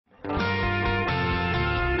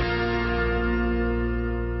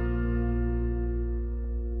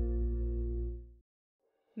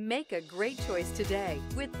Make a great choice today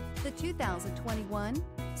with the 2021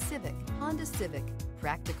 Honda Civic.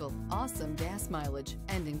 Practical, awesome gas mileage,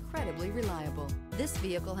 and incredibly reliable. This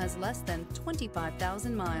vehicle has less than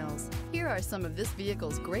 25,000 miles. Here are some of this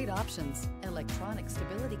vehicle's great options: electronic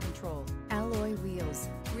stability control, alloy wheels,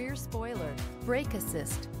 rear spoiler, brake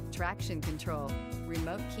assist, traction control,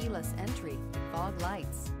 remote keyless entry, fog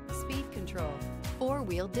lights, speed control,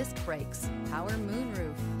 four-wheel disc brakes, power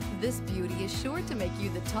moonroof. This beauty is sure to make you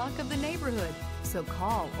the talk of the neighborhood. So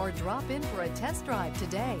call or drop in for a test drive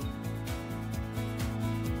today.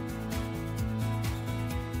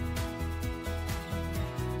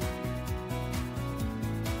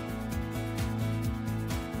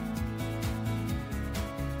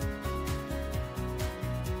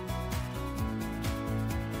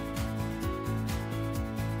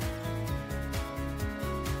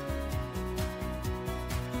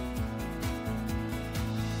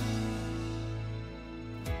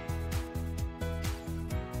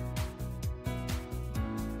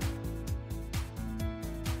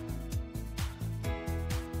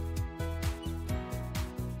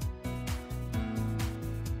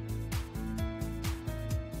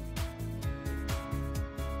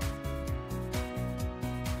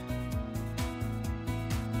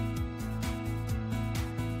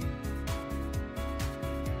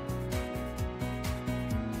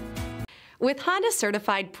 With Honda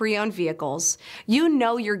certified pre-owned vehicles, you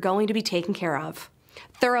know you're going to be taken care of.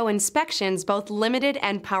 Thorough inspections, both limited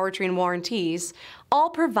and powertrain warranties, all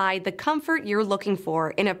provide the comfort you're looking for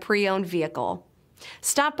in a pre-owned vehicle.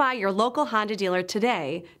 Stop by your local Honda dealer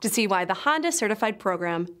today to see why the Honda certified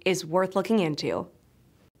program is worth looking into.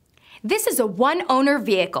 This is a one-owner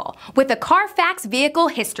vehicle with a Carfax Vehicle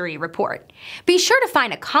History Report. Be sure to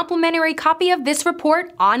find a complimentary copy of this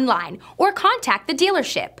report online or contact the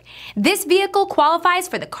dealership. This vehicle qualifies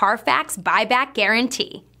for the Carfax Buyback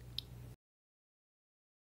Guarantee.